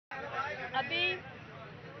ابھی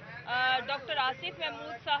ڈاکٹر آصف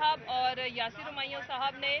محمود صاحب اور یاسر ہمایوں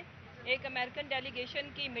صاحب نے ایک امریکن ڈیلیگیشن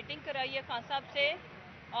کی میٹنگ کرائی ہے خان صاحب سے،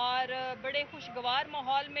 اور بڑے خوشگوار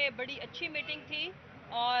ماحول میں بڑی اچھی میٹنگ تھی،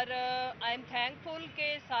 اور آئی ایم تھینک فل کہ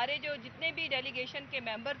سارے جو جتنے بھی ڈیلیگیشن کے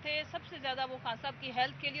ممبر تھے سب سے زیادہ وہ خان صاحب کی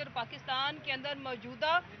ہیلتھ کے لیے اور پاکستان کے اندر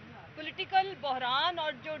موجودہ پولیٹیکل بحران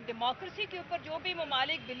اور جو ڈیموکریسی کے اوپر جو بھی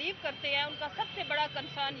ممالک بلیو کرتے ہیں ان کا سب سے بڑا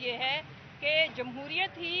کنسرن یہ ہے کہ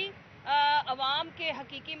جمہوریت ہی عوام کے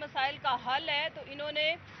حقیقی مسائل کا حل ہے۔ تو انہوں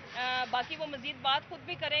نے باقی وہ مزید بات خود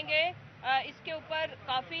بھی کریں گے، اس کے اوپر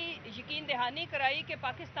کافی یقین دہانی کرائی کہ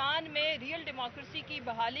پاکستان میں ریئل ڈیموکریسی کی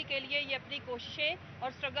بحالی کے لیے یہ اپنی کوششیں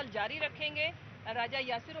اور سٹرگل جاری رکھیں گے۔ راجہ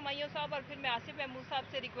یاسر ہمایوں صاحب اور پھر میں آصف محمود صاحب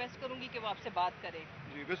سے ریکویسٹ کروں گی کہ وہ آپ سے بات کریں۔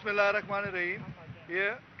 جی بسم اللہ الرحمن الرحیم۔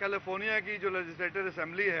 یہ کیلیفورنیا کی جو لیجسلیٹر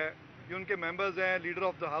اسمبلی ہے، یہ ان کے ممبرز ہیں، لیڈر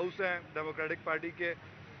آف دا ہاؤس ہیں ڈیموکریٹک پارٹی کے،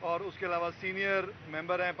 اور اس کے علاوہ سینئر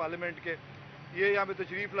ممبر ہیں پارلیمنٹ کے۔ یہ یہاں پہ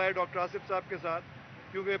تشریف لائے ڈاکٹر آصف صاحب کے ساتھ،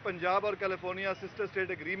 کیونکہ پنجاب اور کیلیفورنیا سسٹر اسٹیٹ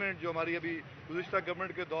ایگریمنٹ جو ہماری ابھی گزشتہ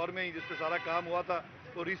گورنمنٹ کے دور میں ہی جس پہ سارا کام ہوا تھا،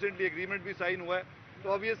 وہ ریسنٹلی ایگریمنٹ بھی سائن ہوا ہے۔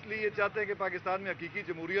 تو آبویسلی یہ چاہتے ہیں کہ پاکستان میں حقیقی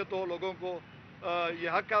جمہوریت ہو، لوگوں کو یہ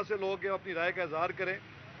حق حاصل ہو کہ وہ اپنی رائے کا اظہار کریں،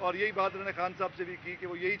 اور یہی بات انہوں نے خان صاحب سے بھی کی کہ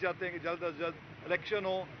وہ یہی چاہتے ہیں کہ جلد از جلد الیکشن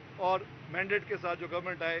ہو اور مینڈیٹ کے ساتھ جو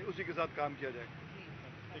گورنمنٹ آئے اسی کے ساتھ کام کیا جائے۔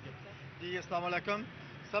 جی السلام علیکم۔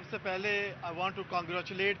 سب سے پہلے I want to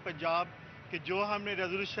congratulate Punjab کہ جو ہم نے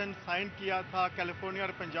ریزولوشن سائن کیا تھا کیلیفورنیا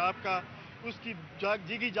اور پنجاب کا، اس کی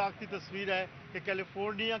جیگی جاگتی تصویر ہے کہ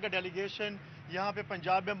کیلیفورنیا کا ڈیلیگیشن یہاں پہ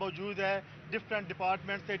پنجاب میں موجود ہے، ڈفرینٹ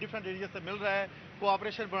ڈپارٹمنٹ سے ڈفرینٹ ایریا سے مل رہا ہے،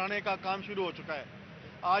 کوآپریشن بڑھانے کا کام شروع ہو چکا ہے۔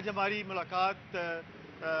 آج ہماری ملاقات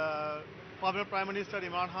former prime minister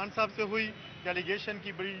Imran Khan صاحب سے ہوئی، ڈیلیگیشن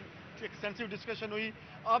کی بڑی ایکسٹینسو ڈسکشن ہوئی۔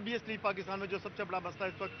 آبویسلی پاکستان میں جو سب سے بڑا مسئلہ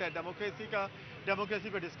اس وقت ہے ڈیموکریسی کا، ڈیموکریسی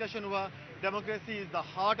پہ ڈسکشن ہوا۔ Democracy is the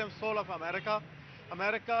heart and soul of America.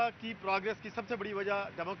 امریکہ کی پروگریس کی سب سے بڑی وجہ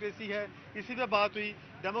ڈیموکریسی ہے، اسی پہ بات ہوئی۔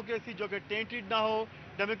 ڈیموکریسی جو کہ ٹینٹڈ نہ ہو،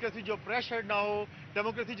 ڈیموکریسی جو پریشرڈ نہ ہو،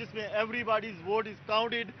 ڈیموکریسی جس میں every bodies vote is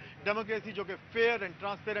counted, democracy جو کہ فیئر اینڈ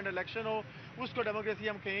ٹرانسپیرنٹ الیکشن ہو، اس کو ڈیموکریسی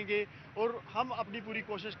ہم کہیں گے۔ اور ہم اپنی پوری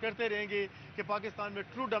کوشش کرتے رہیں گے کہ پاکستان میں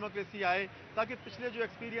ٹرو ڈیموکریسی آئے، تاکہ پچھلے جو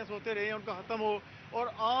ایکسپیرینس ہوتے رہے ہیں ان کا ختم ہو اور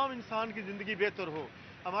عام انسان کی زندگی بہتر ہو۔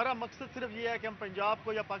 ہمارا مقصد صرف یہ ہے کہ ہم پنجاب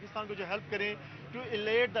کو یا پاکستان کو جو ہیلپ کریں to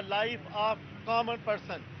elite the life of common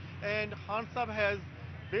person, and Khan صاحب has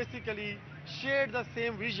basically shared the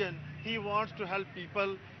same vision. He wants to help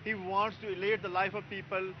people, he wants to elevate the life of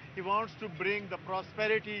people, he wants to bring the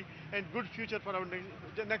prosperity and good future for our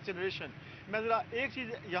next generation. میں ذرا ایک چیز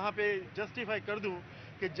یہاں پہ justify کر دوں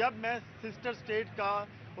کہ جب میں سسٹر اسٹیٹ کا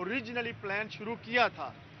اوریجنلی پلان شروع کیا تھا،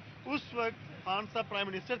 اس وقت خان صاحب پرائم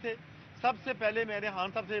منسٹر تھے۔ سب سے پہلے میں نے خان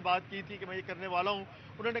صاحب سے بات کی تھی کہ میں یہ کرنے والا ہوں،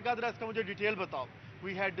 انہوں نے کہا ذرا اس کا مجھے ڈیٹیل بتاؤ۔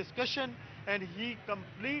 We had discussion and he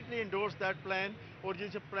completely indoors that plan. اور یہ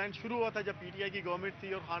جب پلان شروع ہوا تھا جب پی ٹی آئی کی گورنمنٹ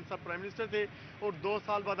تھی اور خان صاحب پرائم منسٹر تھے، اور 2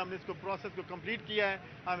 سال بعد ہم نے اس کو پروسیس کو کمپلیٹ کیا ہے۔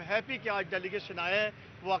 آئی ایم ہیپی کہ آج ڈیلیگیشن آیا ہے،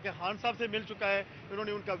 وہ آ کے خان صاحب سے مل چکا ہے، انہوں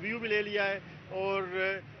نے ان کا ویو بھی لے لیا ہے، اور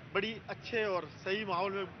بڑی اچھے اور صحیح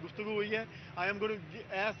ماحول میں گفتگو ہوئی ہے۔ I am going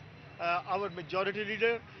to ask our majority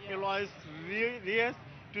leader الوائس ریئس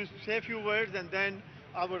to say a few words, and then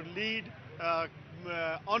our lead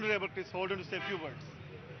honorable Chris Holden to say a few words.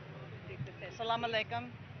 Assalamu alaikum.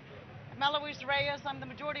 I'm Eloise Reyes. I'm the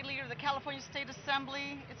majority leader of the California State Assembly.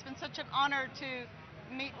 It's been such an honor to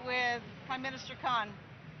meet with Prime Minister Khan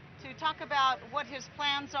to talk about what his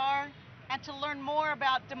plans are and to learn more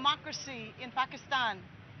about democracy in Pakistan.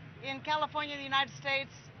 In California, the United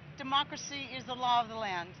States, democracy is the law of the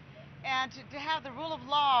land. And to have the rule of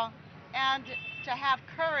law and to have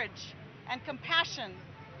courage and compassion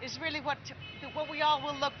is really what we all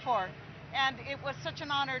will look for. And it was such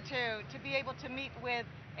an honor to be able to meet with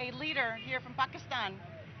a leader here from Pakistan.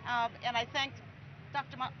 And I thank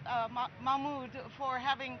Dr. Mahmood for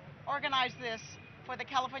having organized this for the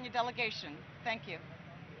California delegation. Thank you.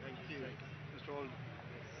 Thank you. Mr. Holden.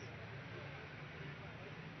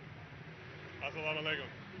 Assalamu alaikum.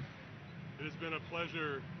 It has been a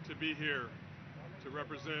pleasure to be here to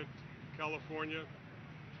represent California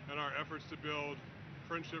and our efforts to build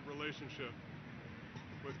friendship relationship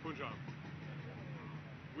with Punjab.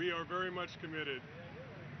 We are very much committed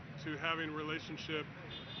to having relationship,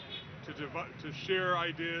 to share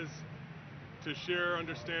ideas, to share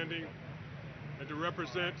understanding, and to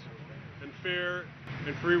represent in fair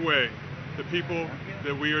and free way the people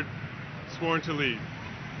that we are sworn to lead.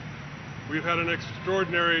 We've had an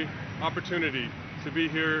extraordinary opportunity to be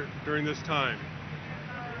here during this time,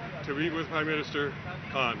 to meet with Prime Minister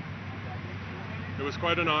Khan. It was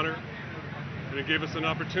quite an honor, and it gave us an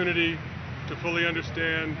opportunity to fully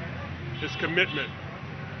understand his commitment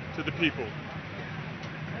to the people.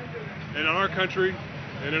 And in our country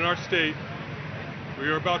and in our state, we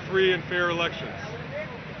are about free and fair elections.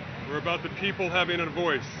 We're about the people having a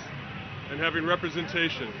voice and having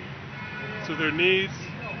representation so their needs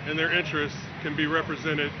and their interests can be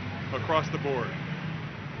represented across the board.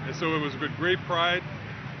 And so it was with great pride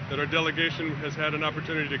that our delegation has had an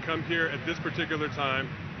opportunity to come here at this particular time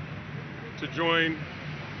to join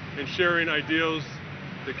in sharing ideals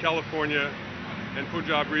that California and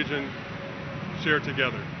Punjab region share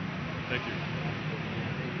together. Thank you.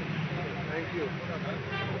 Thank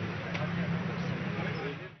you.